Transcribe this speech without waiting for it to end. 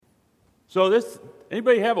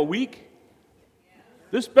Anybody have a week?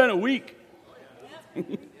 This has been a week.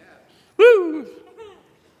 Woo!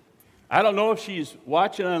 I don't know if she's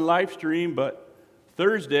watching on live stream, but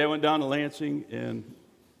Thursday I went down to Lansing, and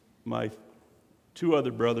my two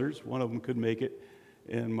other brothers, one of them couldn't make it,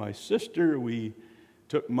 and my sister, we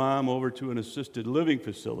took Mom over to an assisted living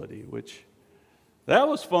facility, which that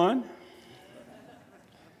was fun.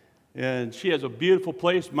 And she has a beautiful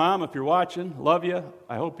place. Mom, if you're watching, love you.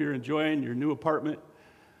 I hope you're enjoying your new apartment,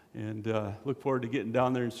 and look forward to getting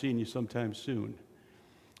down there and seeing you sometime soon.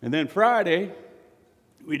 And then Friday,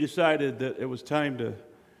 we decided that it was time to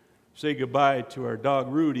say goodbye to our dog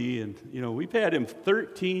Rudy, and we've had him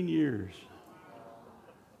 13 years,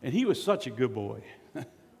 and he was such a good boy.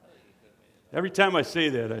 Every time I say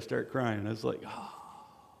that, I start crying. I was like, oh.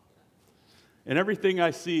 And everything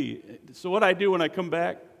I see. So what I do when I come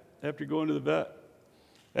back after going to the vet,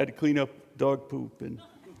 I had to clean up dog poop, and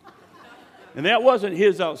that wasn't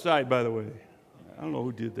his outside, by the way. I don't know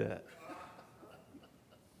who did that.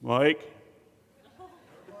 Mike.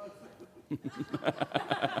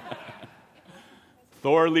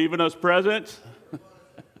 Thor leaving us presents?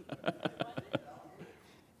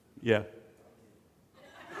 Yeah.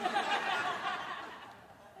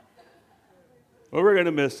 Well, we're going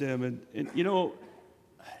to miss him. And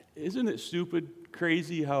isn't it stupid,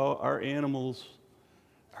 crazy how our animals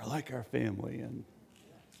are like our family? And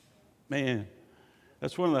man,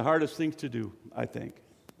 that's one of the hardest things to do, I think.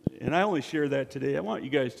 And I only share that today. I want you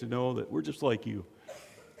guys to know that we're just like you.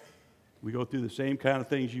 We go through the same kind of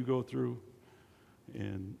things you go through.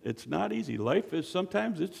 And it's not easy. Life is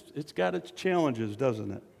sometimes it's got its challenges,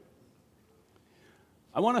 doesn't it?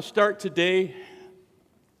 I want to start today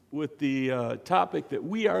with the topic that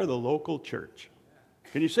we are the local church.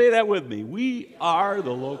 Can you say that with me? We are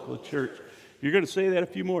the local church. You're going to say that a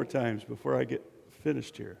few more times before I get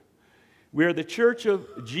finished here. We are the church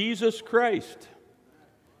of Jesus Christ,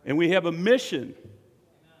 and we have a mission.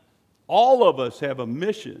 All of us have a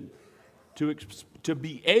mission to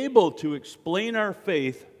be able to explain our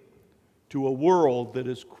faith to a world that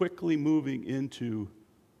is quickly moving into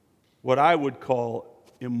what I would call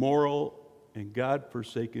immoral and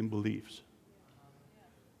God-forsaken beliefs.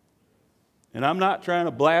 And I'm not trying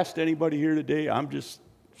to blast anybody here today. I'm just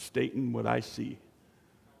stating what I see.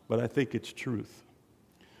 But I think it's truth.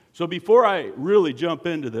 So before I really jump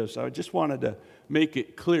into this, I just wanted to make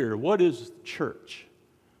it clear. What is church?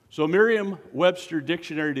 So Merriam-Webster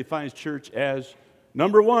Dictionary defines church as,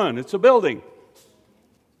 number one, it's a building.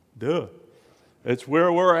 Duh. It's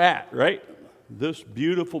where we're at, right? This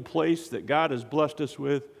beautiful place that God has blessed us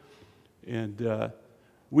with. And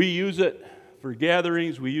we use it for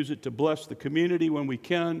gatherings. We use it to bless the community when we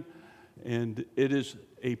can. And it is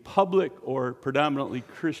a public or predominantly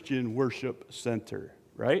Christian worship center,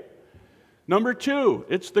 right? Number two,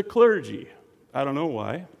 it's the clergy. I don't know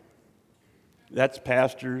why. That's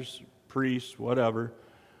pastors, priests, whatever.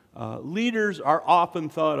 Leaders are often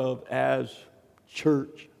thought of as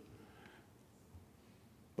church.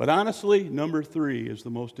 But honestly, number three is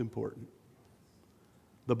the most important.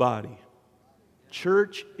 The body.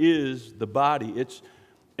 Church is the body. It's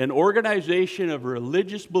an organization of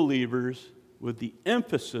religious believers with the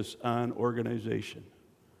emphasis on organization.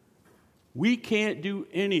 We can't do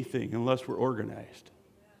anything unless we're organized.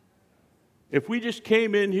 If we just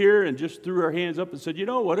came in here and just threw our hands up and said,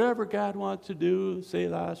 whatever God wants to do,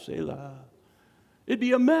 Selah, Selah, it'd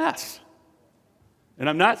be a mess. And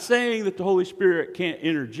I'm not saying that the Holy Spirit can't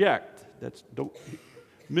interject. Don't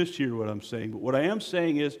mishear what I'm saying. But what I am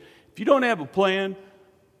saying is, if you don't have a plan,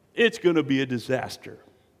 it's going to be a disaster.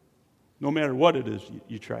 No matter what it is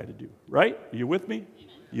you try to do. Right? Are you with me?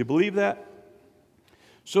 You believe that?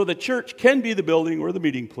 So the church can be the building or the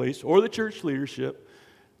meeting place or the church leadership.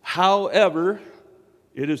 However,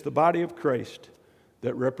 it is the body of Christ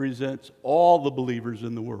that represents all the believers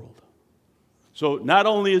in the world. So not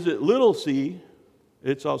only is it little c,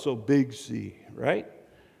 it's also big C, right?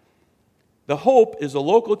 The hope is a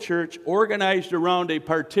local church organized around a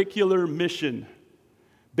particular mission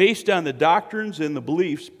based on the doctrines and the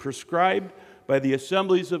beliefs prescribed by the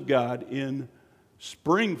Assemblies of God in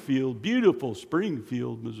Springfield, beautiful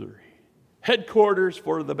Springfield, Missouri. Headquarters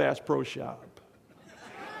for the Bass Pro Shop.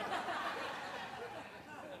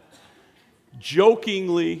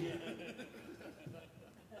 Jokingly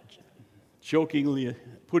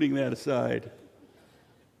putting that aside,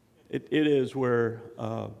 it is where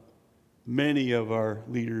many of our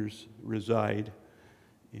leaders reside,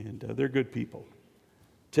 and they're good people.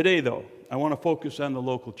 Today, though, I want to focus on the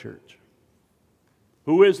local church.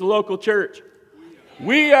 Who is the local church?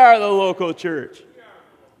 We are the local church.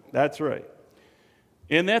 That's right.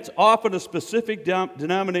 And that's often a specific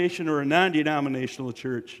denomination or a non-denominational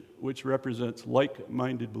church, which represents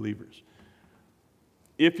like-minded believers.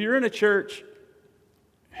 If you're in a church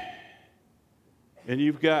and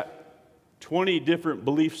you've got 20 different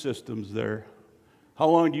belief systems there, how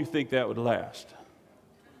long do you think that would last?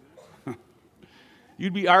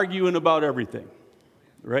 You'd be arguing about everything,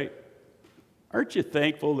 right? Aren't you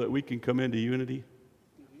thankful that we can come into unity?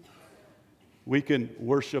 We can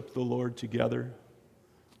worship the Lord together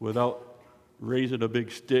without raising a big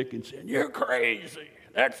stick and saying, "You're crazy.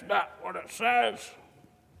 That's not what it says."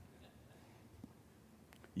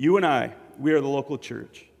 You and I, we are the local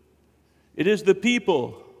church. It is the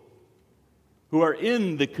people who are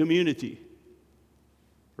in the community,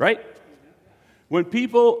 right? When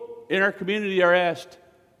people in our community are asked,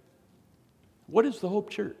 "What is the Hope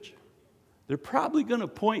Church?" they're probably going to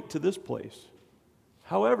point to this place.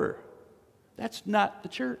 However, that's not the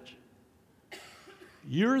church.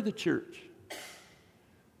 You're the church.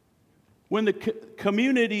 When the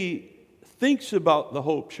community thinks about the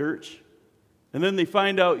Hope Church, and then they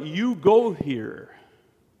find out you go here,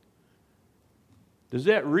 does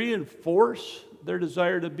that reinforce their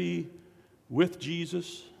desire to be with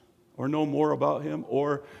Jesus or know more about him,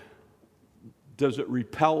 or does it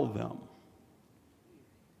repel them?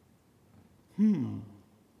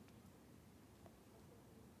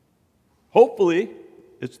 Hopefully,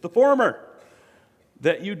 it's the former,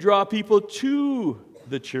 that you draw people to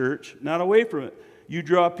the church, not away from it. You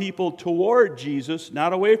draw people toward Jesus,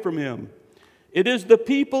 not away from him. It is the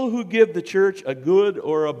people who give the church a good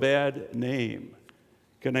or a bad name.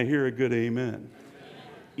 Can I hear a good amen? Amen.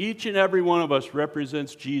 Each and every one of us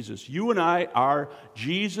represents Jesus. You and I are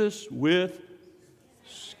Jesus with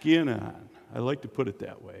skin on. I like to put it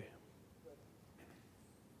that way.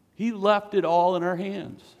 He left it all in our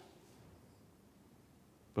hands.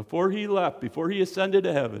 Before he left, before he ascended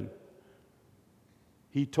to heaven,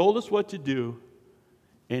 he told us what to do,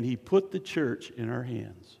 and he put the church in our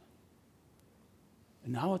hands.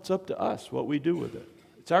 And now it's up to us what we do with it.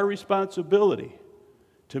 It's our responsibility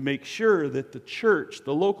to make sure that the church,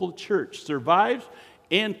 the local church, survives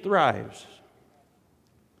and thrives.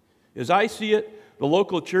 As I see it, the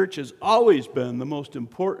local church has always been the most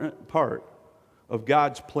important part of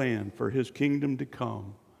God's plan for his kingdom to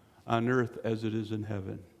come on earth as it is in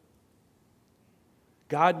heaven.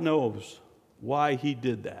 God knows why he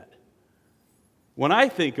did that. When I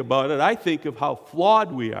think about it, I think of how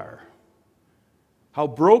flawed we are, how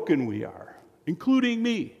broken we are, including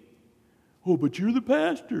me. "Oh, but you're the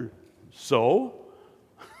pastor." So?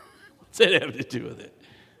 What's that have to do with it?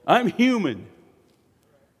 I'm human.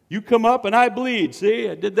 You come up and I bleed. See,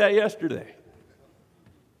 I did that yesterday.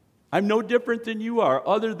 I'm no different than you are,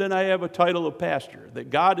 other than I have a title of pastor, that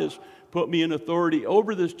God has put me in authority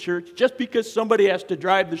over this church just because somebody has to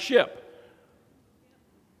drive the ship.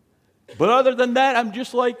 But other than that, I'm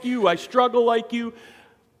just like you. I struggle like you.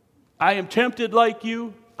 I am tempted like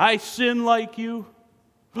you. I sin like you.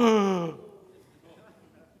 I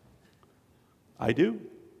do.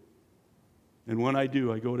 And when I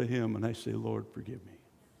do, I go to him and I say, "Lord, forgive me."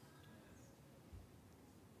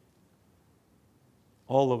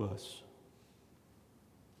 All of us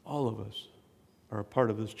are a part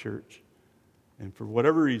of this church. And for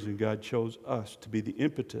whatever reason, God chose us to be the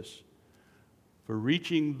impetus for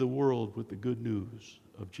reaching the world with the good news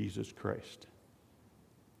of Jesus Christ.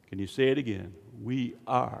 Can you say it again? We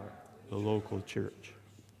are the local church.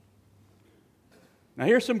 Now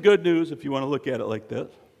here's some good news if you want to look at it like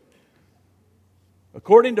this.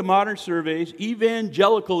 According to modern surveys,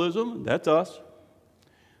 evangelicalism, that's us,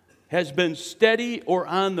 has been steady or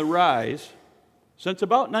on the rise since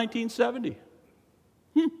about 1970.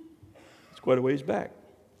 It's quite a ways back.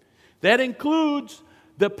 That includes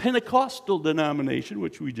the Pentecostal denomination,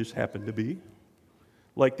 which we just happen to be,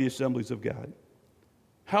 like the Assemblies of God.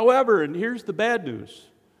 However, and here's the bad news,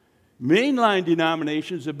 mainline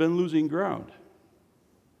denominations have been losing ground.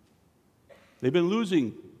 They've been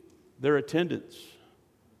losing their attendance,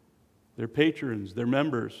 their patrons, their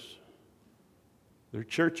members. Their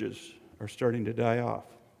churches are starting to die off.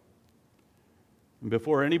 And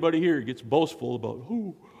before anybody here gets boastful about,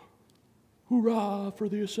 hoorah for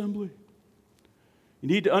the assembly, you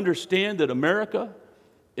need to understand that America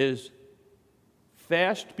is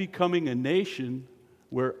fast becoming a nation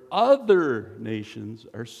where other nations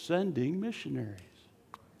are sending missionaries.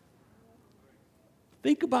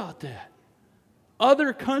 Think about that.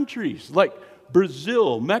 Other countries like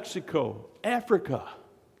Brazil, Mexico, Africa.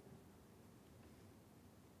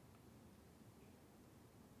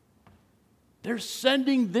 They're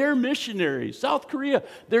sending their missionaries. South Korea,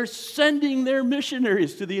 they're sending their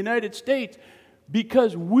missionaries to the United States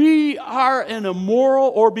because we are an immoral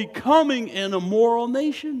or becoming an immoral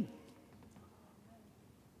nation.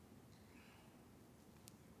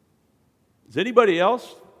 Is anybody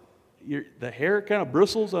else, the hair kind of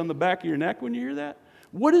bristles on the back of your neck when you hear that?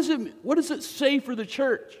 What does it say for the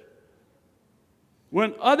church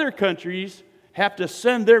when other countries have to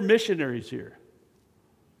send their missionaries here?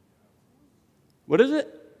 What is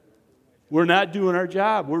it? We're not doing our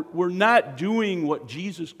job. We're not doing what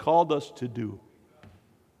Jesus called us to do.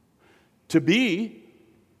 To be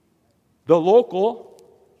the local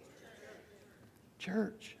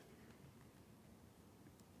church.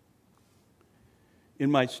 In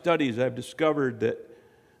my studies, I've discovered that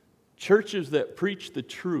churches that preach the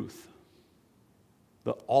truth,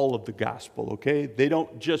 all of the gospel, okay? They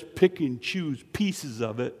don't just pick and choose pieces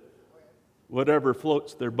of it, whatever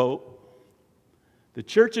floats their boat. The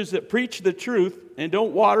churches that preach the truth and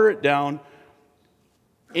don't water it down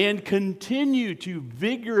and continue to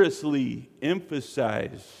vigorously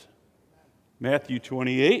emphasize Matthew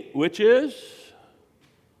 28, which is,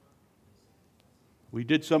 we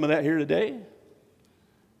did some of that here today.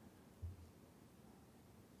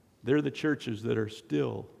 They're the churches that are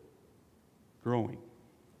still growing.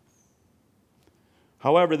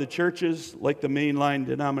 However, the churches, like the mainline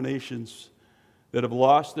denominations that have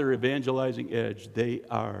lost their evangelizing edge, they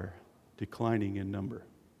are declining in number.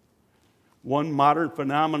 One modern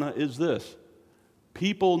phenomena is this: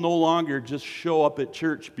 people no longer just show up at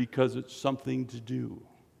church because it's something to do.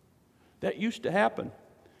 That used to happen.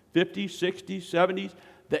 50s, 60s, 70s,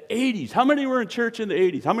 the 80s. How many were in church in the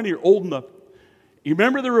 80s? How many are old enough? You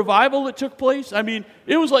remember the revival that took place? I mean,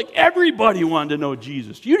 it was like everybody wanted to know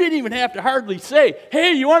Jesus. You didn't even have to hardly say,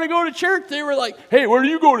 hey, you want to go to church? They were like, hey, where do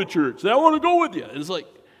you go to church? I want to go with you. It's like,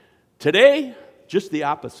 today, just the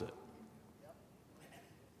opposite.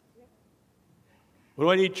 What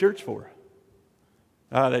do I need church for?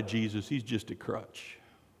 That Jesus, he's just a crutch.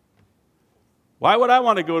 Why would I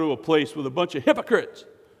want to go to a place with a bunch of hypocrites?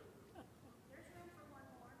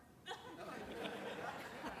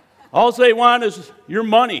 All they want is your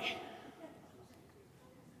money.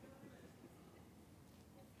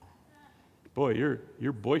 Boy,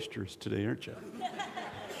 you're boisterous today, aren't you?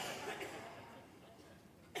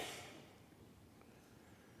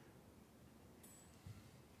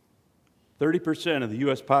 30% of the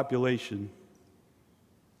U.S. population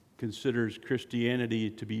considers Christianity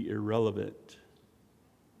to be irrelevant,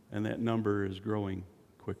 and that number is growing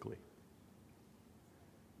quickly.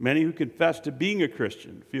 Many who confess to being a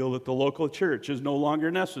Christian feel that the local church is no longer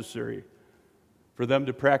necessary for them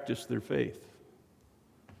to practice their faith.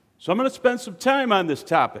 So I'm going to spend some time on this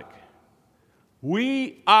topic.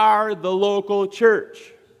 We are the local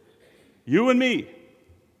church. You and me.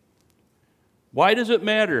 Why does it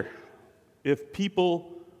matter if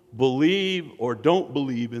people believe or don't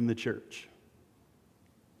believe in the church?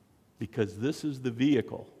 Because this is the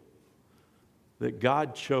vehicle that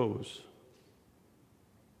God chose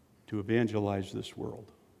to evangelize this world.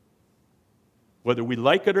 Whether we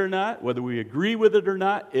like it or not, whether we agree with it or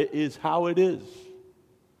not, it is how it is.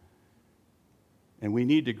 And we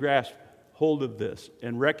need to grasp hold of this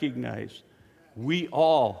and recognize we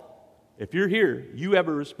all, if you're here, you have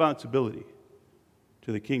a responsibility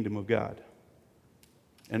to the kingdom of God.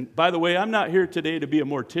 And by the way, I'm not here today to be a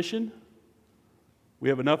mortician. We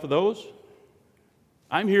have enough of those.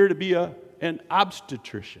 I'm here to be an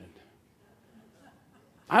obstetrician.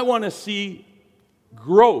 I want to see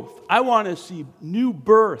growth. I want to see new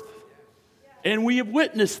birth. And we have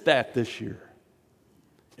witnessed that this year.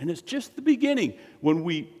 And it's just the beginning. When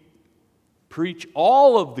we preach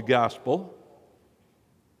all of the gospel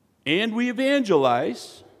and we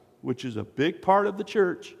evangelize, which is a big part of the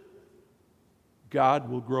church, God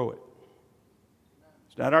will grow it.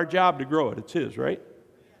 It's not our job to grow it. It's His, right?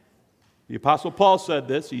 The Apostle Paul said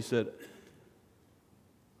this. He said,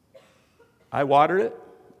 I watered it.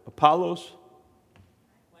 Apollos.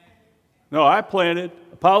 No, I planted.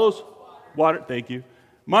 Apollos watered. Thank you.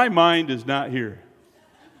 My mind is not here.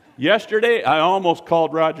 Yesterday, I almost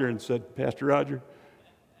called Roger and said, Pastor Roger,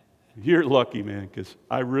 you're lucky, man, because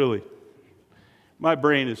my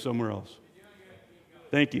brain is somewhere else.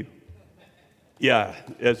 Thank you. Yeah,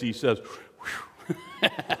 as he says,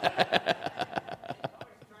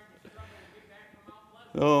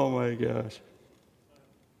 oh my gosh.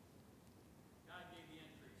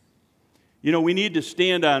 You know, we need to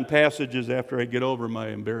stand on passages after I get over my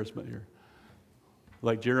embarrassment here.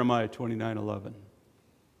 Like Jeremiah 29:11.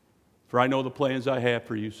 For I know the plans I have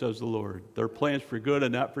for you, says the Lord. They're plans for good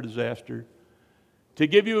and not for disaster, to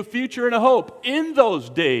give you a future and a hope. In those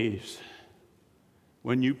days,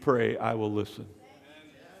 when you pray, I will listen.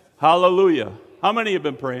 Amen. Hallelujah. How many have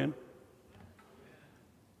been praying?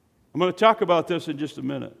 I'm going to talk about this in just a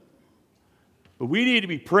minute. But we need to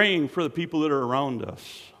be praying for the people that are around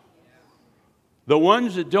us. The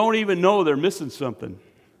ones that don't even know they're missing something.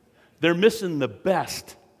 They're missing the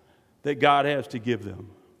best that God has to give them.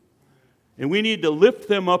 And we need to lift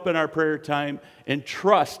them up in our prayer time and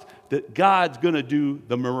trust that God's going to do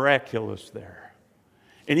the miraculous there.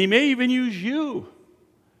 And He may even use you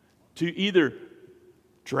to either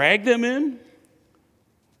drag them in,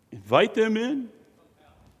 invite them in,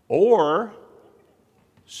 or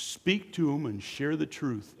speak to them and share the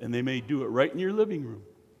truth. And they may do it right in your living room.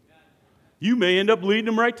 You may end up leading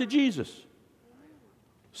them right to Jesus.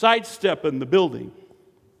 Sidestepping the building.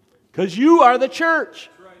 Because you are the church.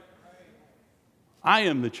 I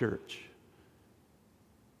am the church.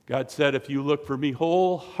 God said, if you look for me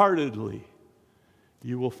wholeheartedly,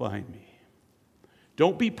 you will find me.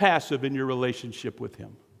 Don't be passive in your relationship with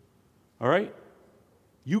Him. All right?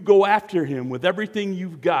 You go after Him with everything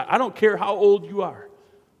you've got. I don't care how old you are.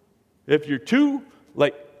 If you're two,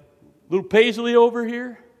 like little Paisley over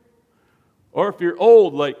here, or if you're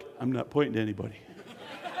old, like, I'm not pointing to anybody.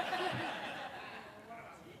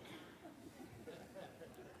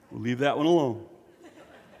 We'll leave that one alone.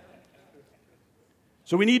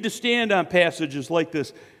 So we need to stand on passages like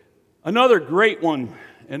this. Another great one,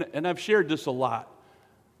 and I've shared this a lot.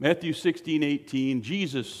 Matthew 16:18,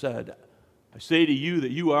 Jesus said, I say to you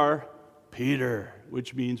that you are Peter,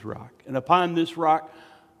 which means rock. And upon this rock,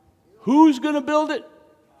 who's going to build it?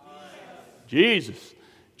 Jesus.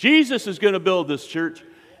 Jesus is going to build this church,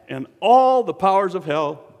 and all the powers of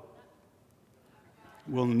hell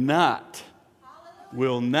will not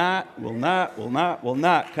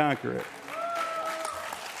conquer it.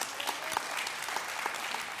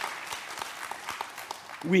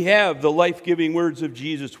 We have the life-giving words of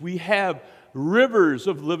Jesus. We have rivers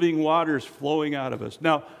of living waters flowing out of us.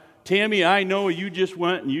 Now, Tammy, I know you just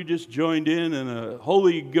went and you just joined in a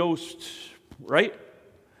Holy Ghost, right?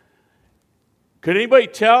 Could anybody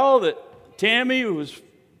tell that Tammy was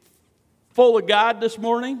full of God this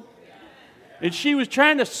morning? And she was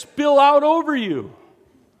trying to spill out over you.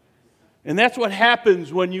 And that's what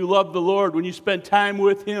happens when you love the Lord, when you spend time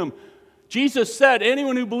with Him. Jesus said,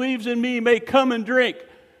 anyone who believes in me may come and drink.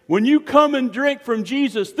 When you come and drink from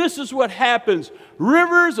Jesus, this is what happens.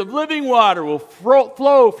 Rivers of living water will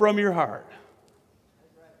flow from your heart.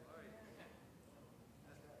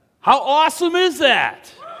 How awesome is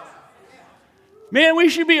that? Man, we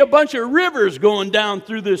should be a bunch of rivers going down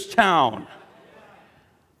through this town.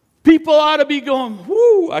 People ought to be going,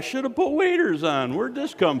 whoo, I should have put waders on. Where'd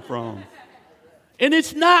this come from? And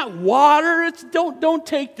it's not water. It's don't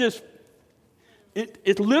take this.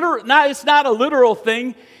 It's not a literal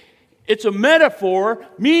thing. It's a metaphor,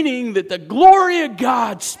 meaning that the glory of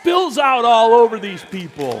God spills out all over these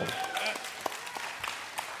people.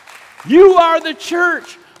 You are the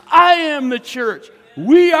church. I am the church.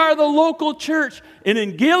 We are the local church. And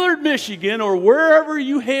in Gaylord, Michigan, or wherever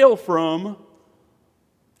you hail from,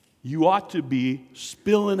 you ought to be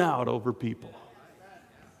spilling out over people.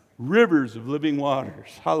 Rivers of living waters.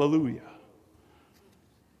 Hallelujah.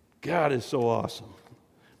 God is so awesome.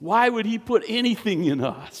 Why would He put anything in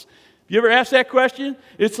us? You ever ask that question?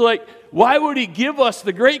 It's like, why would He give us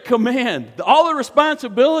the great command, all the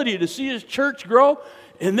responsibility to see His church grow?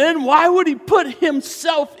 And then why would He put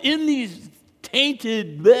Himself in these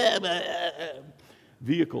tainted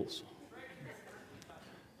vehicles?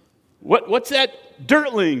 What's that?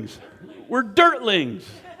 Dirtlings. We're dirtlings.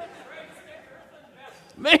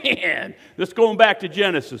 Man, that's going back to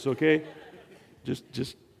Genesis, okay?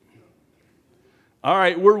 Just. All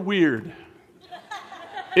right, we're weird.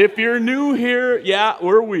 If you're new here, yeah,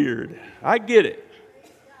 we're weird. I get it.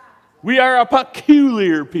 We are a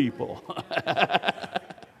peculiar people.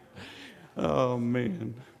 Oh,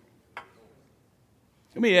 man.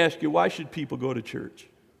 Let me ask you, why should people go to church?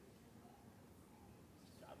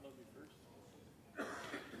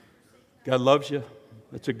 God loves you.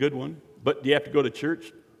 That's a good one. But do you have to go to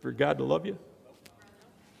church for God to love you?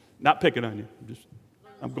 Not picking on you.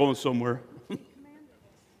 I'm going somewhere.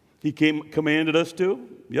 He commanded us to.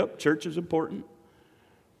 Yep, church is important.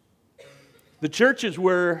 The church is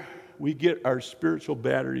where we get our spiritual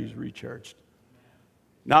batteries recharged.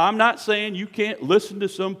 Now, I'm not saying you can't listen to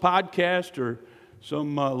some podcast or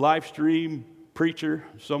some live stream preacher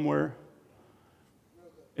somewhere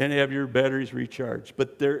and have your batteries recharged.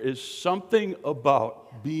 But there is something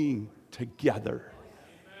about being together.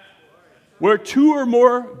 Where two or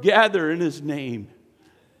more gather in His name,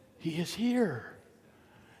 He is here.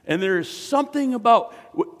 And there is something about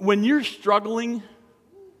when you're struggling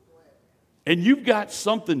and you've got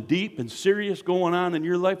something deep and serious going on in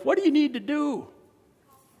your life, what do you need to do?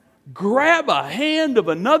 Grab a hand of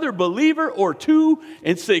another believer or two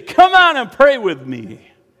and say, come on and pray with me.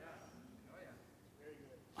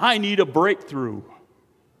 I need a breakthrough.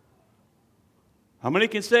 How many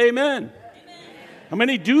can say amen? Amen. How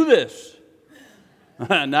many do this?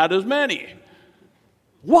 Not as many.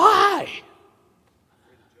 Why?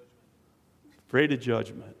 Afraid of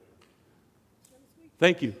judgment.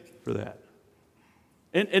 Thank you for that.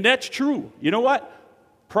 And that's true. You know what?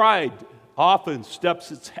 Pride often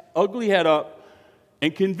steps its ugly head up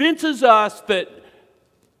and convinces us that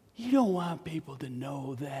you don't want people to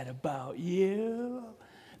know that about you.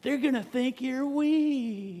 They're going to think you're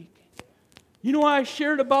weak. You know why I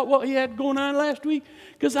shared about what he had going on last week?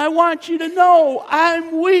 Because I want you to know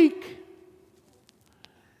I'm weak.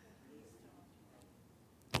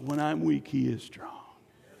 But when I'm weak, he is strong.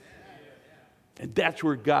 And that's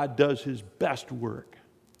where God does his best work.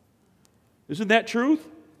 Isn't that truth?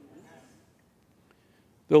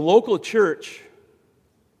 The local church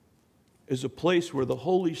is a place where the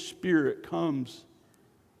Holy Spirit comes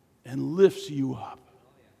and lifts you up.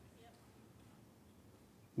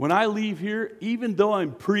 When I leave here, even though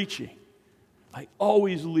I'm preaching, I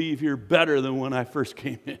always leave here better than when I first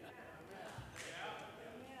came in.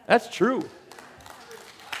 That's true.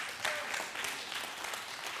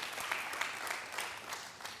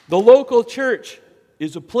 The local church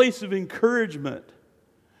is a place of encouragement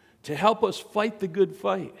to help us fight the good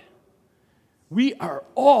fight. We are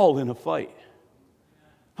all in a fight.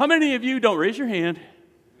 How many of you, don't raise your hand,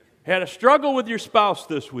 had a struggle with your spouse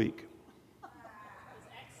this week?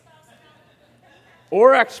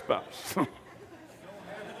 Or ex-spouse.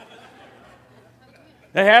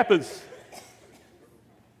 That happens.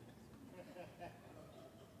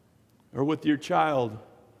 Or with your child,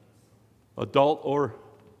 adult or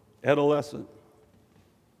adolescent.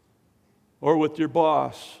 Or with your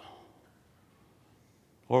boss.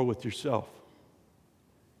 Or with yourself.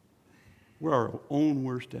 We're our own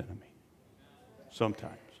worst enemy.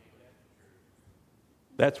 Sometimes.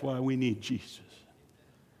 That's why we need Jesus.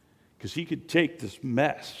 Because he could take this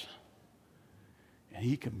mess and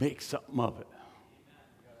he can make something of it.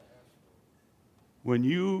 When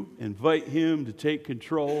you invite him to take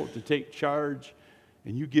control, to take charge,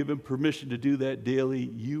 and you give him permission to do that daily,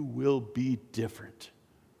 you will be different.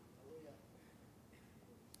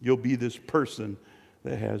 You'll be this person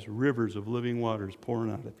that has rivers of living waters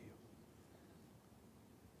pouring out of you.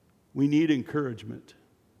 We need encouragement.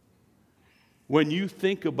 When you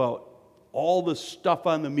think about all the stuff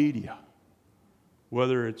on the media,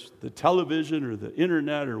 whether it's the television or the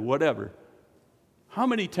internet or whatever, how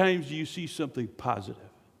many times do you see something positive?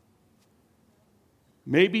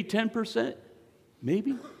 Maybe 10%?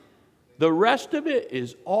 Maybe. The rest of it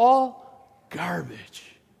is all garbage.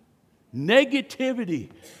 Negativity,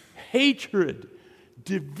 hatred,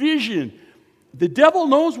 division. The devil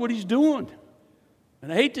knows what he's doing.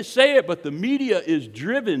 And I hate to say it, but the media is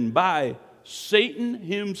driven by Satan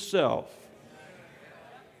himself.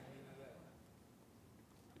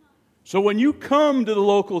 So when you come to the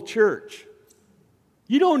local church,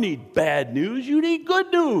 you don't need bad news, you need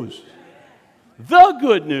good news. The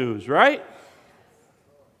good news, right?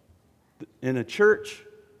 In a church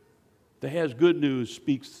that has good news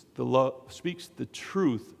speaks the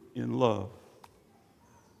truth in love.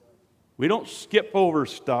 We don't skip over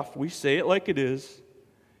stuff, we say it like it is.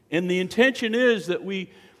 And the intention is that we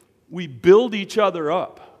build each other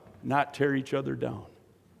up, not tear each other down.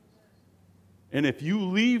 And if you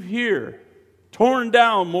leave here torn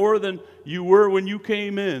down more than you were when you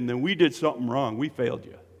came in, then we did something wrong. We failed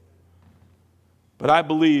you. But I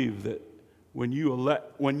believe that when you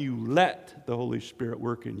let the Holy Spirit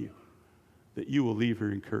work in you, that you will leave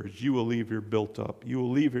here encouraged. You will leave here built up. You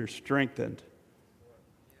will leave here strengthened.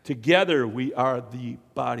 Together we are the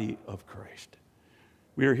body of Christ.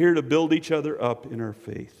 We are here to build each other up in our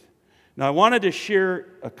faith. Now I wanted to share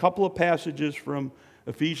a couple of passages from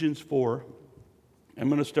Ephesians 4. I'm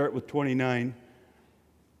going to start with 29.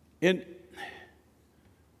 And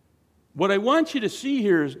what I want you to see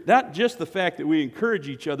here is not just the fact that we encourage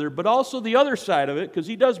each other, but also the other side of it, because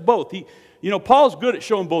he does both. Paul's good at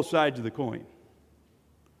showing both sides of the coin.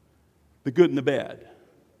 The good and the bad.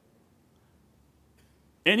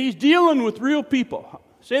 And he's dealing with real people.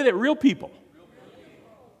 Say that, real people.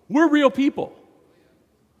 We're real people.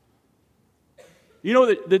 You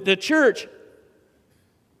know, the church,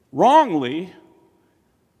 wrongly,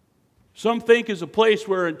 some think is a place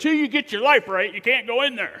where until you get your life right, you can't go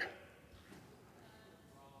in there.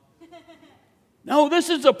 No, this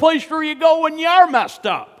is a place where you go when you are messed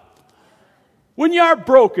up, when you are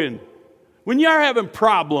broken, when you are having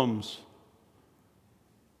problems,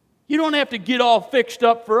 you don't have to get all fixed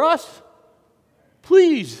up for us.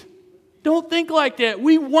 Please, don't think like that.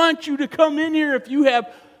 We want you to come in here if you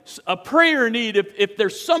have a prayer need, if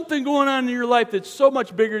there's something going on in your life that's so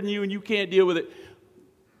much bigger than you and you can't deal with it.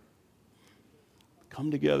 Come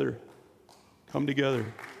together. Come together.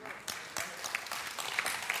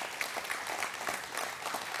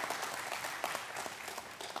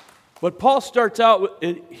 But Paul starts out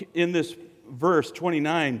in this verse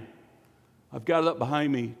 29. I've got it up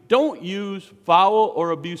behind me. Don't use foul or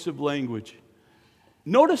abusive language.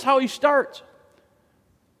 Notice how he starts.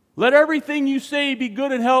 Let everything you say be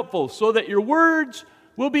good and helpful, so that your words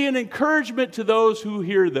will be an encouragement to those who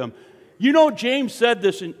hear them. You know, James said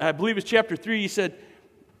this in, I believe it's chapter 3. He said,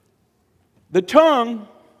 the tongue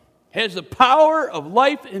has the power of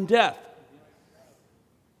life and death.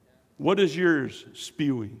 What is yours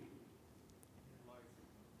spewing?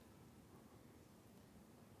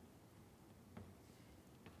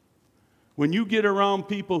 When you get around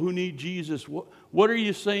people who need Jesus, what are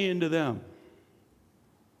you saying to them?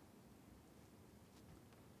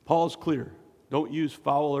 Paul's clear. Don't use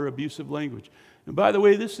foul or abusive language. And by the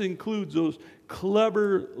way, this includes those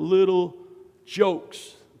clever little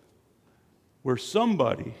jokes where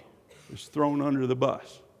somebody is thrown under the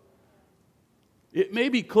bus. It may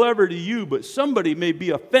be clever to you, but somebody may be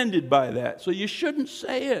offended by that. So you shouldn't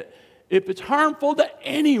say it if it's harmful to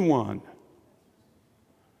anyone.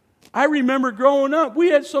 I remember growing up, we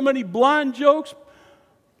had so many blonde jokes.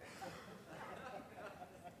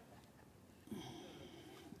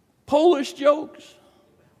 Polish jokes.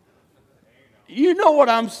 You know what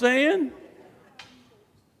I'm saying.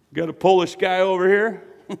 Got a Polish guy over here.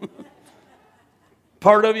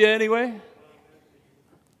 Part of you anyway.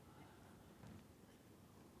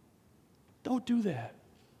 Don't do that.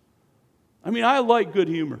 I mean, I like good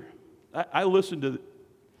humor. I listen to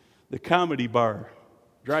the Comedy Bar.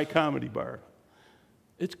 Dry Comedy Bar.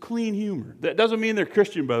 It's clean humor. That doesn't mean they're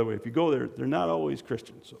Christian, by the way. If you go there, they're not always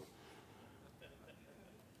Christian. So,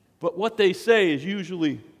 but what they say is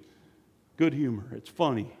usually good humor. It's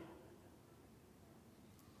funny.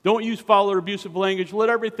 Don't use foul or abusive language. Let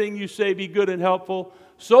everything you say be good and helpful,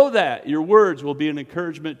 so that your words will be an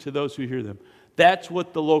encouragement to those who hear them. That's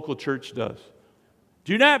what the local church does.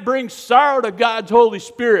 Do not bring sorrow to God's Holy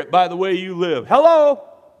Spirit by the way you live. Hello?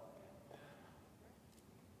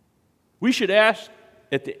 We should ask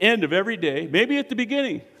at the end of every day, maybe at the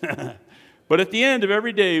beginning, but at the end of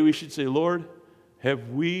every day, we should say, Lord, have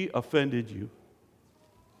we offended you?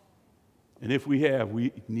 And if we have,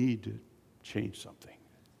 we need to change something.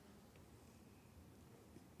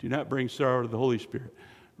 Do not bring sorrow to the Holy Spirit.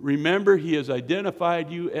 Remember, He has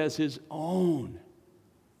identified you as His own,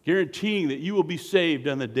 guaranteeing that you will be saved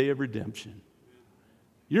on the day of redemption.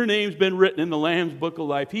 Your name's been written in the Lamb's Book of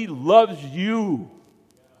Life. He loves you.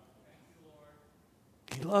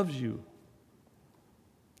 He loves you.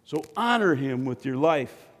 So honor Him with your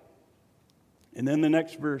life. And then the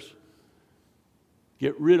next verse.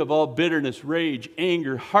 Get rid of all bitterness, rage,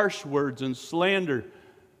 anger, harsh words, and slander,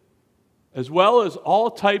 as well as all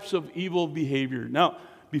types of evil behavior. Now,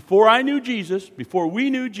 before we knew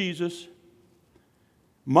Jesus,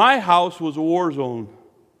 my house was a war zone,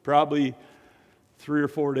 probably 3 or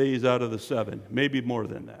 4 days out of the 7, maybe more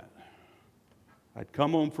than that. I'd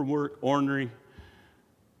come home from work, ornery.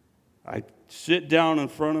 I'd sit down in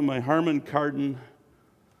front of my Harman Kardon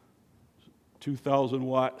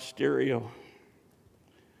 2,000-watt stereo.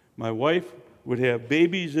 My wife would have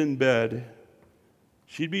babies in bed.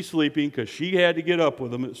 She'd be sleeping because she had to get up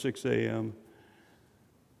with them at 6 a.m.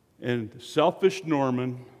 And selfish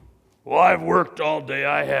Norman, well, I've worked all day.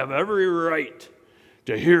 I have every right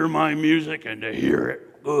to hear my music and to hear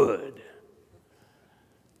it good.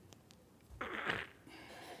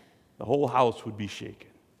 The whole house would be shaken.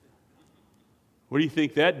 What do you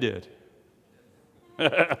think that did?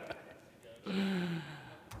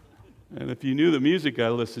 And if you knew the music I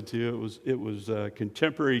listened to, it was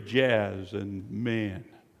contemporary jazz, and man,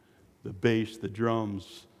 the bass, the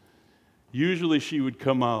drums. Usually she would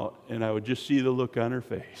come out, and I would just see the look on her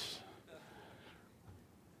face.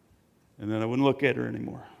 And then I wouldn't look at her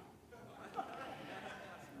anymore.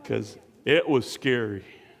 Because it was scary.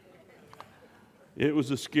 It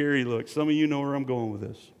was a scary look. Some of you know where I'm going with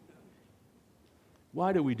this.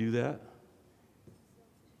 Why do we do that?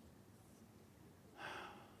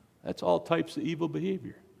 That's all types of evil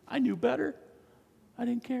behavior. I knew better. I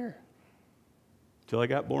didn't care. Until I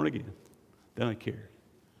got born again. Then I cared.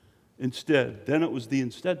 Then it was the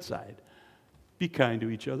instead side. Be kind to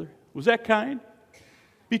each other. Was that kind?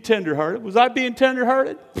 Be tenderhearted. Was I being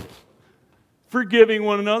tenderhearted? forgiving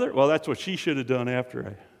one another. Well, that's what she should have done after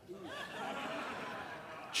I.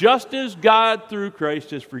 Just as God through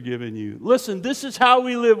Christ has forgiven you. Listen, this is how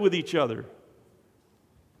we live with each other.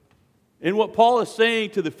 And what Paul is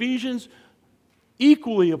saying to the Ephesians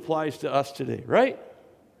equally applies to us today, right?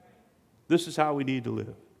 This is how we need to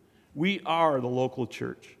live. We are the local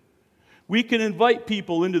church. We can invite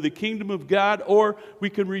people into the kingdom of God, or we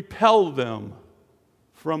can repel them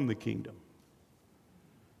from the kingdom.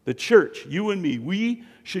 The church, you and me, we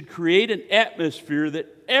should create an atmosphere that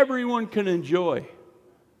everyone can enjoy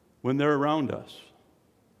when they're around us.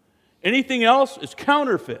 Anything else is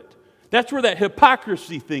counterfeit. That's where that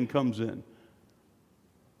hypocrisy thing comes in.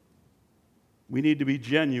 We need to be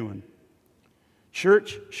genuine.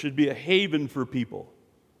 Church should be a haven for people.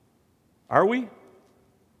 Are we?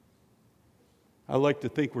 I like to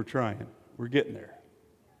think we're trying. We're getting there.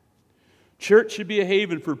 Church should be a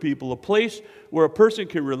haven for people, a place where a person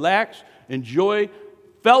can relax, enjoy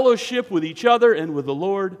fellowship with each other and with the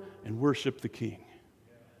Lord, and worship the King.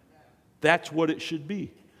 That's what it should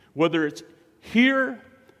be. Whether it's here,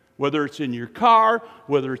 whether it's in your car,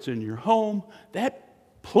 whether it's in your home,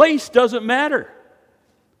 that place doesn't matter.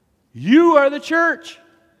 You are the church.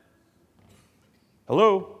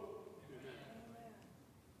 Hello?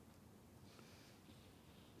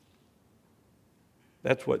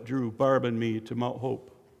 That's what drew Barb and me to Mount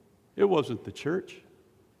Hope. It wasn't the church.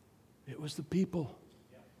 It was the people.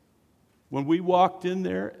 When we walked in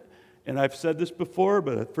there, and I've said this before,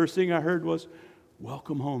 but the first thing I heard was,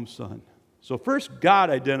 "Welcome home, son." So first, God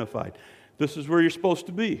identified, this is where you're supposed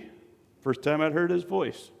to be. First time I'd heard his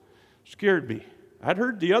voice. Scared me. I'd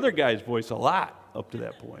heard the other guy's voice a lot up to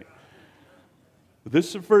that point. But this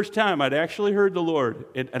is the first time I'd actually heard the Lord.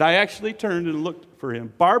 And I actually turned and looked for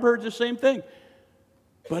him. Barb heard the same thing.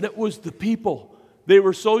 But it was the people. They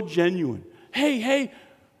were so genuine. Hey,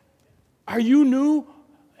 are you new?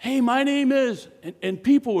 Hey, my name is. And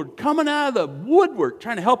people were coming out of the woodwork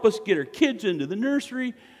trying to help us get our kids into the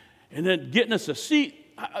nursery and then getting us a seat.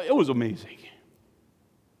 It was amazing.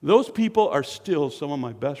 Those people are still some of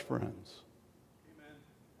my best friends.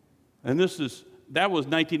 Amen. And that was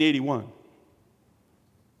 1981.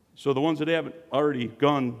 So the ones that haven't already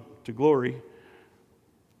gone to glory,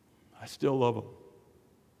 I still love them.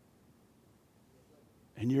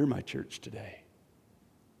 And you're my church today.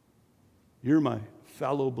 You're my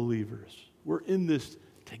fellow believers. We're in this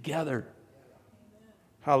together.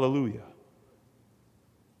 Hallelujah.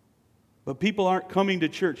 But people aren't coming to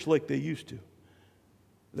church like they used to.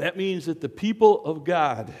 That means that the people of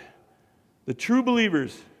God, the true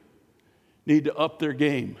believers, need to up their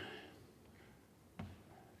game.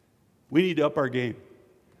 We need to up our game.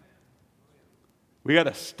 We got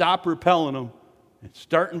to stop repelling them and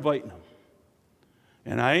start inviting them.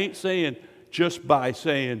 And I ain't saying just by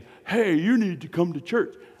saying, "Hey, you need to come to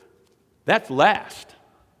church." That's last.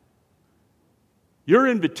 Your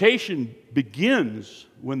invitation begins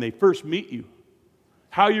when they first meet you.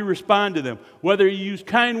 How you respond to them. Whether you use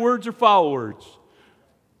kind words or foul words.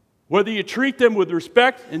 Whether you treat them with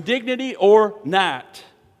respect and dignity or not.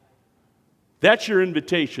 That's your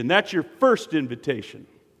invitation. That's your first invitation.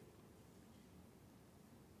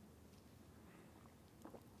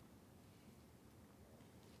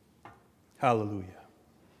 Hallelujah.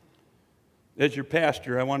 As your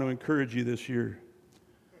pastor, I want to encourage you this year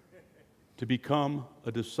to become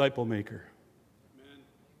a disciple maker. Amen.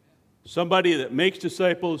 Somebody that makes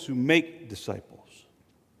disciples who make disciples.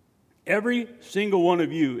 Every single one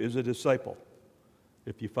of you is a disciple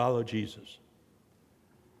if you follow Jesus.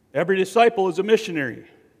 Every disciple is a missionary,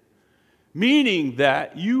 meaning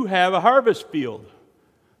that you have a harvest field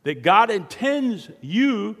that God intends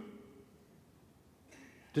you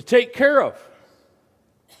to take care of.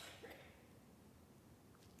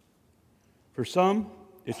 For some,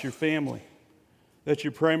 it's your family. That's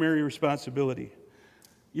your primary responsibility.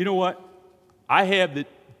 You know what? I have the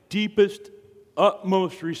deepest,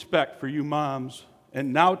 utmost respect for you moms.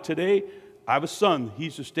 And now today, I have a son.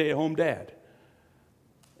 He's a stay-at-home dad.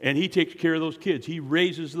 And he takes care of those kids. He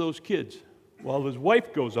raises those kids while his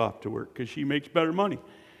wife goes off to work because she makes better money.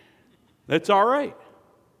 That's all right.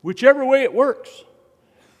 Whichever way it works.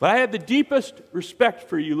 But I have the deepest respect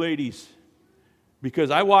for you ladies because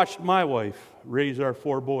I watched my wife raise our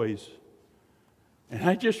 4 boys. And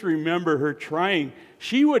I just remember her trying.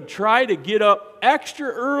 She would try to get up extra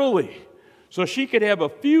early so she could have a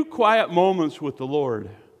few quiet moments with the Lord.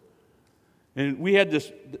 And we had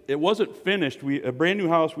this, it wasn't finished. A brand new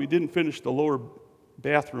house, we didn't finish the lower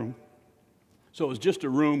bathroom. So it was just a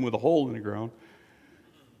room with a hole in the ground.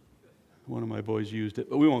 One of my boys used it,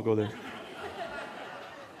 but we won't go there.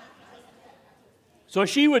 So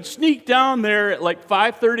she would sneak down there at like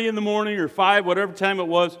 5:30 in the morning or 5, whatever time it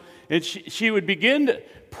was, and she would begin to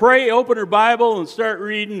pray, open her Bible, and start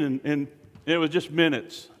reading, and it was just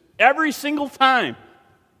minutes. Every single time.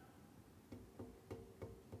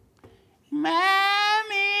 Mommy!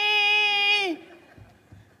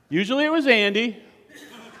 Usually it was Andy.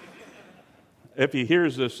 If he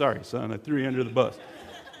hears this, sorry, son, I threw you under the bus.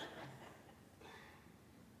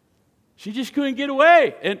 She just couldn't get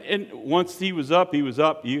away. And once he was up,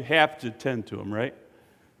 you have to tend to him, right?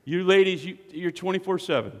 You ladies, you're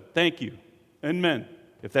 24/7. Thank you. And men,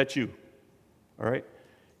 if that's you. All right?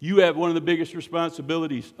 You have one of the biggest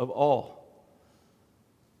responsibilities of all.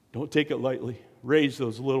 Don't take it lightly. Raise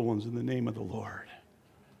those little ones in the name of the Lord.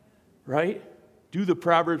 Right? Do the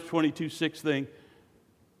Proverbs 22:6 thing.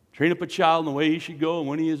 Train up a child in the way he should go, and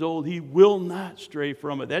when he is old, he will not stray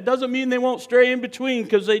from it. That doesn't mean they won't stray in between,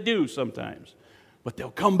 because they do sometimes. But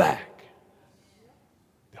they'll come back.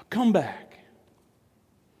 They'll come back.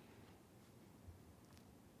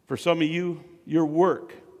 For some of you, your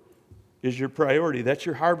work is your priority. That's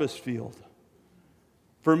your harvest field.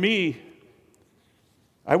 For me,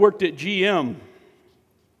 I worked at GM.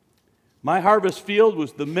 My harvest field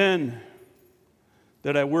was the men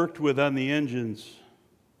that I worked with on the engines.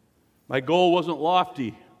 My goal wasn't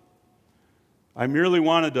lofty. I merely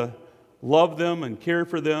wanted to love them and care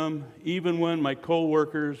for them, even when my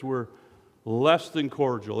co-workers were less than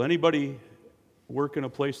cordial. Anybody work in a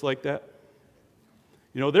place like that?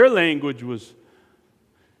 You know, their language was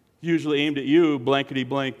usually aimed at you, blankety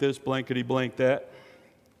blank this, blankety blank that.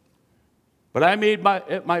 But I made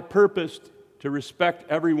it my purpose to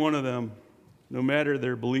respect every one of them, no matter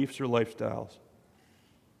their beliefs or lifestyles.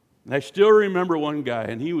 And I still remember one guy,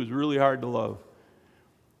 and he was really hard to love.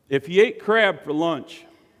 If he ate crab for lunch,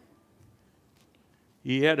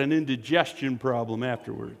 he had an indigestion problem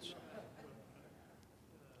afterwards.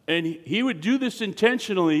 And he would do this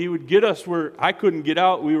intentionally. He would get us where I couldn't get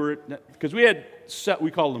out. Because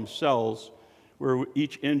we called them cells, where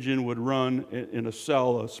each engine would run in a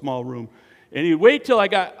cell, a small room. And he'd wait till I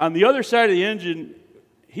got on the other side of the engine.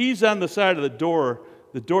 He's on the side of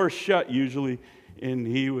the door's shut usually, and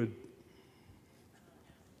he would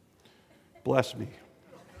bless me.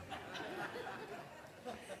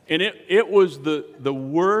 And it was the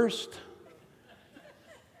worst.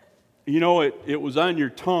 You know, it was on your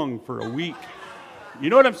tongue for a week. You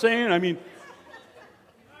know what I'm saying? I mean,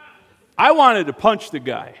 I wanted to punch the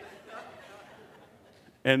guy.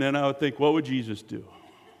 And then I would think, what would Jesus do?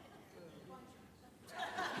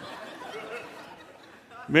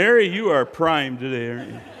 Mary, you are primed today,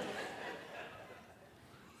 aren't you?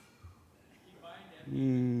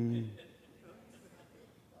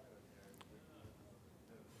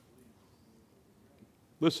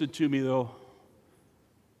 Listen to me, though.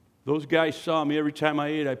 Those guys saw me every time I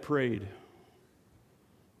ate, I prayed.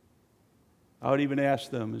 I would even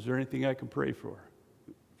ask them, is there anything I can pray for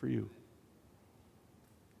you?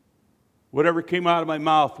 Whatever came out of my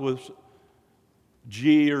mouth was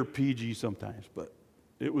G or PG sometimes, but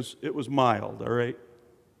it was mild, all right?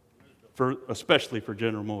 Especially for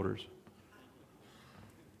General Motors.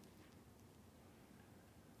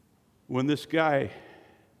 When this guy,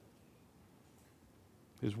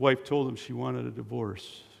 his wife told him she wanted a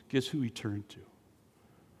divorce, guess who he turned to?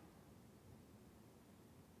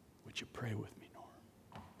 Would you pray with me, Norm?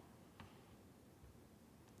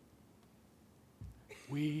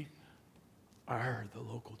 We are the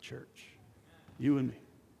local church, you and me.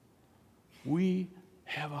 We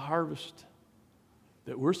have a harvest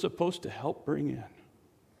that we're supposed to help bring in.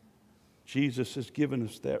 Jesus has given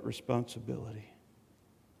us that responsibility.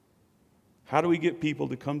 How do we get people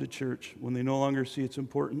to come to church when they no longer see its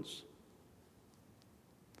importance?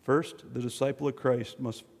 First, the disciple of Christ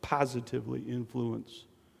must positively influence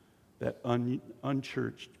that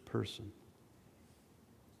unchurched person.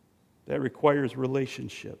 That requires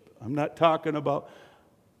relationship. I'm not talking about,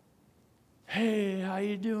 hey, how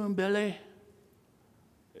you doing, Billy?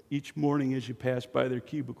 Each morning as you pass by their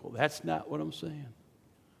cubicle. That's not what I'm saying.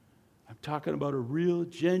 I'm talking about a real,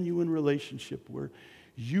 genuine relationship where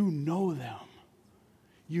you know them.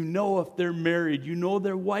 You know if they're married. You know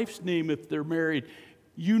their wife's name if they're married.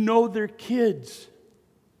 You know their kids.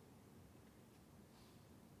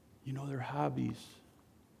 You know their hobbies,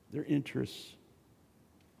 their interests.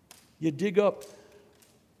 You dig up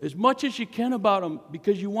as much as you can about them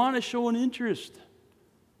because you want to show an interest.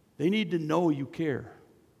 They need to know you care.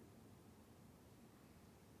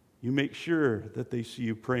 You make sure that they see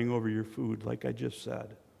you praying over your food, like I just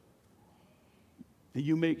said. And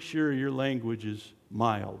you make sure your language is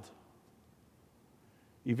mild.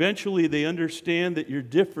 Eventually, they understand that you're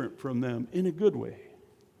different from them in a good way.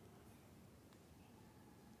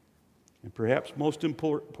 And perhaps most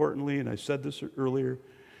importantly, and I said this earlier,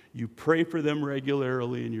 you pray for them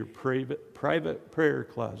regularly in your private prayer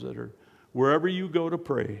closet or wherever you go to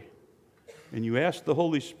pray, and you ask the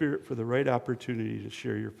Holy Spirit for the right opportunity to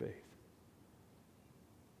share your faith.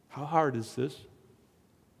 How hard is this?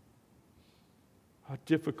 How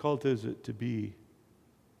difficult is it to be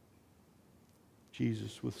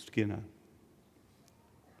Jesus with skin on?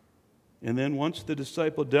 And then once the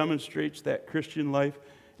disciple demonstrates that Christian life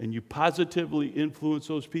and you positively influence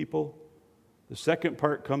those people, the second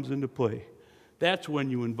part comes into play. That's when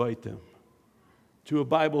you invite them to a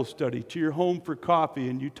Bible study, to your home for coffee,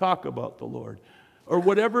 and you talk about the Lord. Or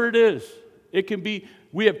whatever it is. It can be,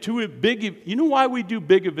 we have two big, you know why we do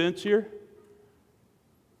big events here?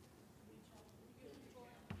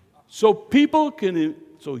 So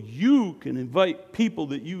you can invite people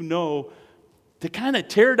that you know to kind of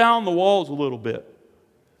tear down the walls a little bit.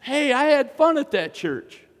 Hey, I had fun at that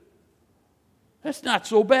church. That's not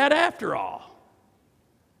so bad after all.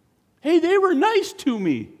 Hey, they were nice to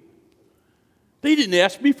me. They didn't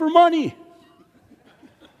ask me for money.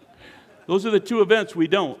 Those are the two events we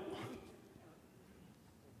don't.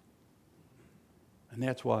 And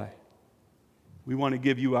that's why we want to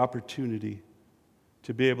give you opportunity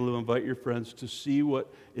to be able to invite your friends to see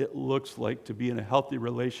what it looks like to be in a healthy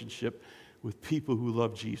relationship with people who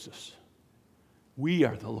love Jesus. We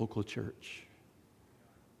are the local church.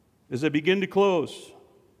 As I begin to close,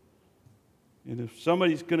 and if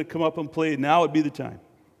somebody's going to come up and play, now would be the time.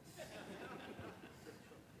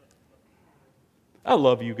 I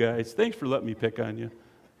love you guys. Thanks for letting me pick on you.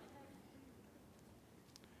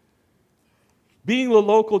 Being the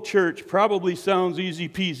local church probably sounds easy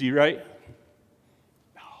peasy, right?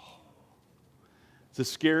 No. Does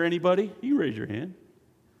it scare anybody? You can raise your hand.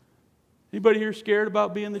 Anybody here scared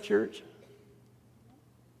about being the church?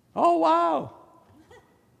 Oh, wow.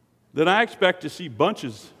 Then I expect to see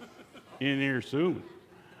bunches in here soon.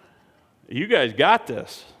 You guys got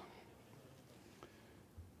this.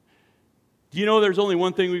 Do you know there's only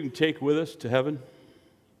one thing we can take with us to heaven?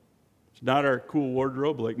 It's not our cool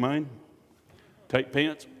wardrobe like mine. Tight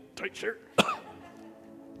pants, tight shirt.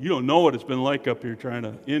 You don't know what it's been like up here trying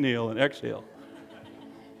to inhale and exhale.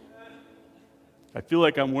 I feel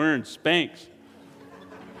like I'm wearing Spanx. It's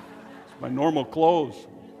my normal clothes.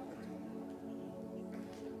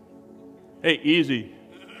 Hey, easy.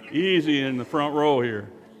 Easy in the front row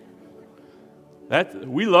here.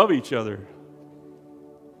 We love each other.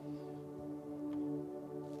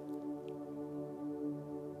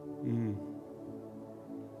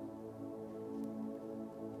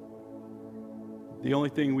 The only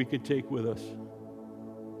thing we could take with us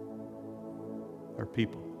are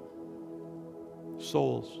people,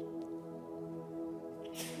 souls.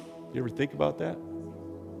 You ever think about that?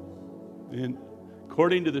 And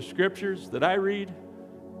according to the scriptures that I read,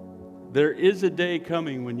 there is a day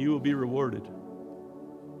coming when you will be rewarded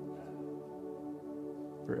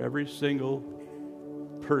for every single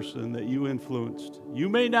person that you influenced. You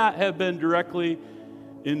may not have been directly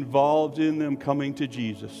involved in them coming to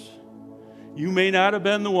Jesus. You may not have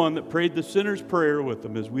been the one that prayed the sinner's prayer with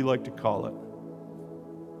them, as we like to call it.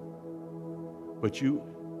 But you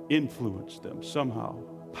influenced them somehow,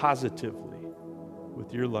 positively,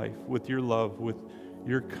 with your life, with your love, with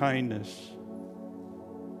your kindness.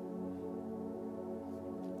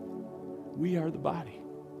 We are the body.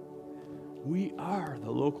 We are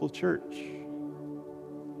the local church.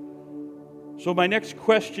 So my next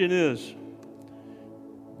question is,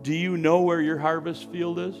 do you know where your harvest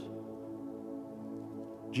field is?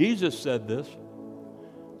 Jesus said this.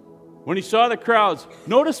 When he saw the crowds,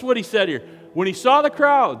 notice what he said here. When he saw the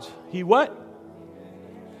crowds, he what?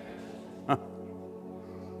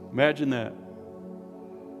 Imagine that.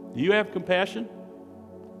 Do you have compassion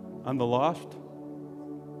on the lost?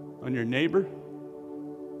 On your neighbor?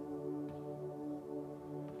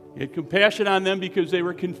 You had compassion on them because they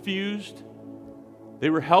were confused. They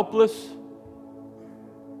were helpless.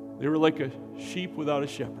 They were like a sheep without a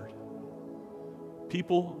shepherd.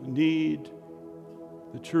 People need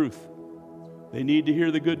the truth. They need to hear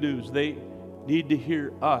the good news. They need to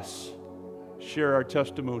hear us share our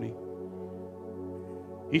testimony.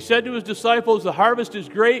 He said to his disciples, the harvest is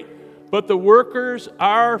great, but the workers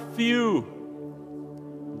are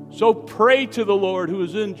few. So pray to the Lord who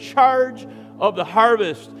is in charge of the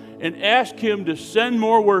harvest and ask him to send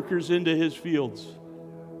more workers into his fields.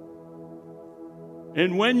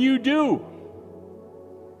 And when you do,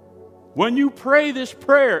 when you pray this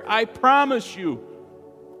prayer, I promise you,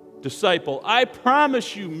 disciple, I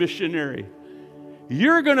promise you, missionary,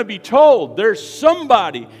 You're going to be told there's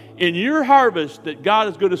somebody in your harvest that God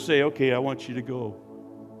is going to say, okay, I want you to go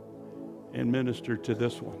and minister to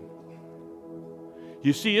this one.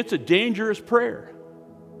 You see, it's a dangerous prayer,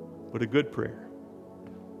 but a good prayer.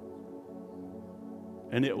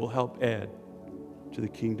 And it will help add to the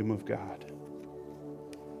kingdom of God.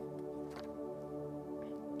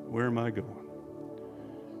 Where am I going?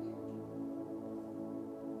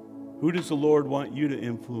 Who does the Lord want you to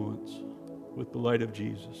influence with the light of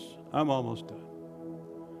Jesus? I'm almost done.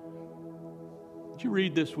 Would you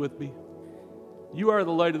read this with me? You are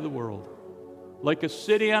the light of the world, like a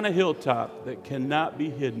city on a hilltop that cannot be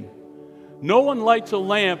hidden. No one lights a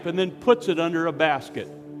lamp and then puts it under a basket.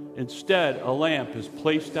 Instead, a lamp is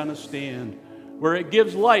placed on a stand where it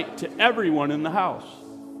gives light to everyone in the house.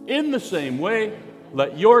 In the same way,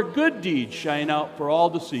 let your good deeds shine out for all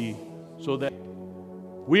to see, so that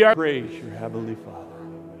we are praise your heavenly Father.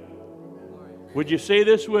 Would you say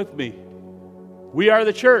this with me? We are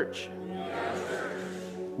the church.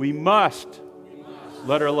 We must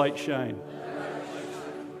let our light shine.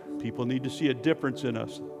 People need to see a difference in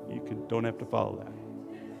us. You don't have to follow that.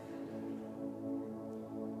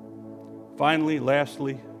 Finally,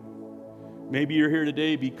 lastly, maybe you're here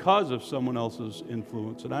today because of someone else's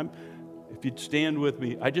influence. And if you'd stand with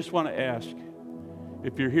me, I just want to ask,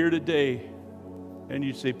 if you're here today and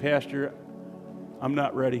you say, Pastor, I'm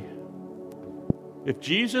not ready. If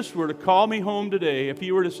Jesus were to call me home today, if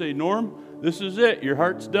he were to say, Norm, this is it. Your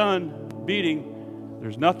heart's done beating.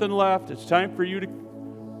 There's nothing left. It's time for you to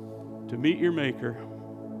meet your Maker.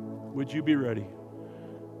 Would you be ready?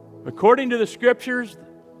 According to the Scriptures,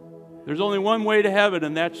 there's only one way to heaven,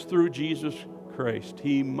 and that's through Jesus Christ.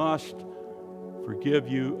 He must forgive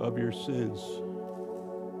you of your sins.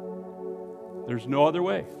 There's no other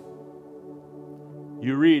way.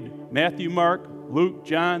 You read Matthew, Mark, Luke,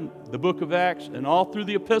 John, the book of Acts, and all through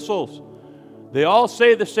the epistles. They all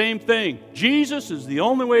say the same thing. Jesus is the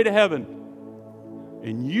only way to heaven.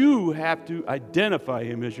 And you have to identify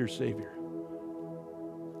him as your Savior.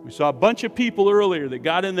 We saw a bunch of people earlier that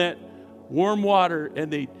got in that warm water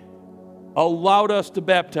and they allowed us to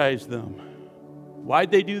baptize them. Why'd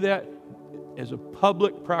they do that? As a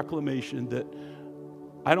public proclamation that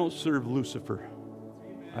I don't serve Lucifer.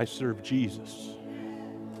 I serve Jesus.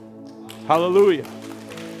 Hallelujah.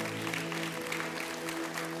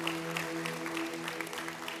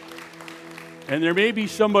 And there may be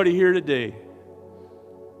somebody here today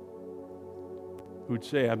who'd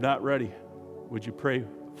say, I'm not ready. Would you pray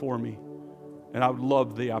for me? And I would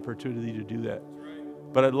love the opportunity to do that.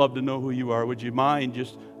 But I'd love to know who you are. Would you mind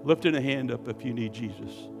just lifting a hand up if you need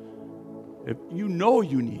Jesus? If you know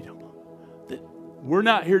you need him. We're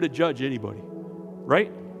not here to judge anybody,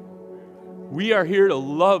 right? We are here to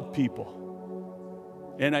love people.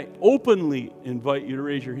 And I openly invite you to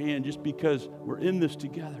raise your hand just because we're in this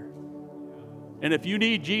together. And if you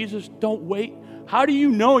need Jesus, don't wait. How do you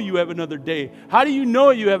know you have another day? How do you know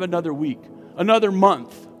you have another week, another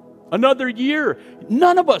month, another year?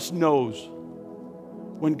 None of us knows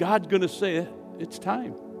when God's going to say it's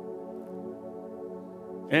time.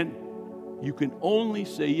 And you can only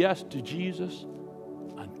say yes to Jesus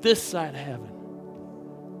on this side of heaven.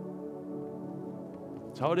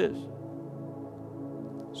 That's how it is.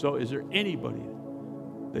 So is there anybody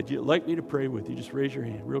that you'd like me to pray with? You just raise your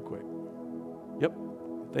hand real quick. Yep.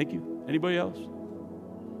 Thank you. Anybody else?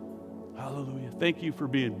 Hallelujah. Thank you for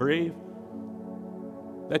being brave.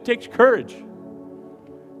 That takes courage.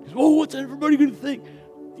 Because, oh, what's everybody going to think?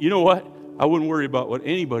 You know what? I wouldn't worry about what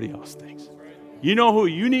anybody else thinks. You know who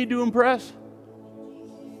you need to impress?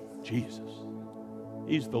 Jesus.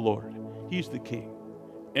 He's the Lord. He's the King.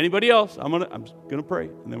 Anybody else? I'm gonna pray,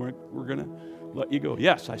 and then we're gonna let you go.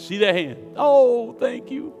 Yes, I see that hand. Oh, thank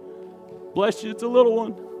you. Bless you. It's a little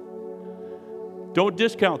one. Don't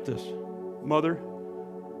discount this, mother.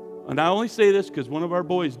 And I only say this because one of our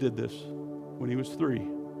boys did this when he was 3.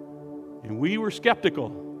 And we were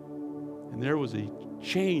skeptical. And there was a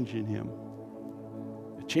change in him.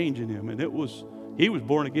 A change in him. And he was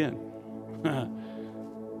born again.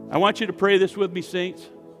 I want you to pray this with me, saints.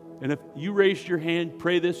 And if you raised your hand,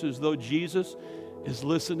 pray this as though Jesus is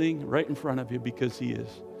listening right in front of you, because he is.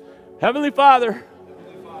 Heavenly Father,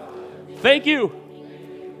 thank you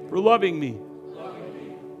for loving me.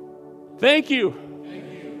 Thank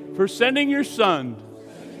you for sending your Son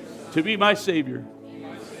to be my Savior.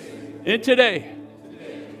 And today,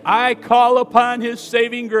 I call upon his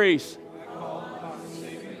saving grace.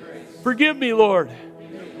 Forgive me, Lord,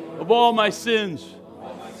 of all my sins,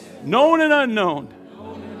 known and unknown,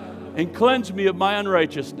 and cleanse me of my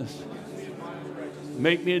unrighteousness.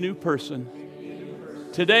 Make me a new person.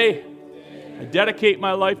 Today, I dedicate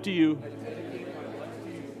my life to you.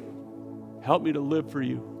 Help me to live for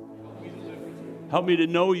you. Help me to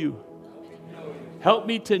know you. Help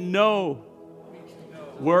me to know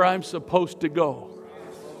where I'm supposed to go.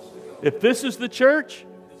 If this is the church,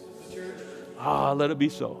 let it be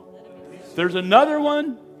so. If there's another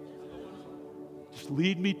one, just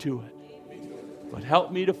lead me to it. But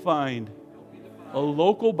help me to find a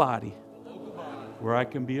local body where I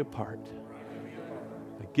can be a part.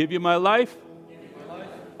 I give you my life,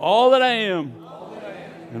 all that I am,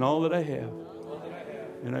 and all that I have.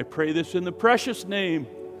 And I pray this in the precious name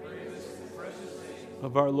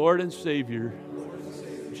of our Lord and Savior,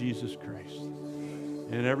 Jesus Christ.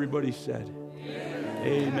 And everybody said,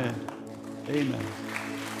 amen. Amen.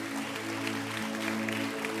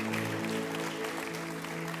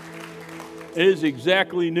 It is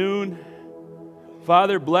exactly noon.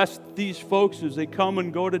 Father, bless these folks as they come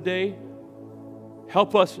and go today.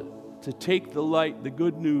 Help us to take the light, the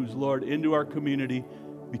good news, Lord, into our community,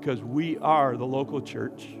 because we are the local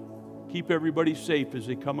church. Keep everybody safe as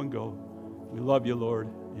they come and go. We love you, Lord.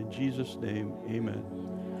 In Jesus' name,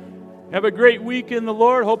 amen. Have a great week in the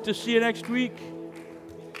Lord. Hope to see you next week.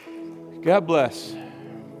 God bless.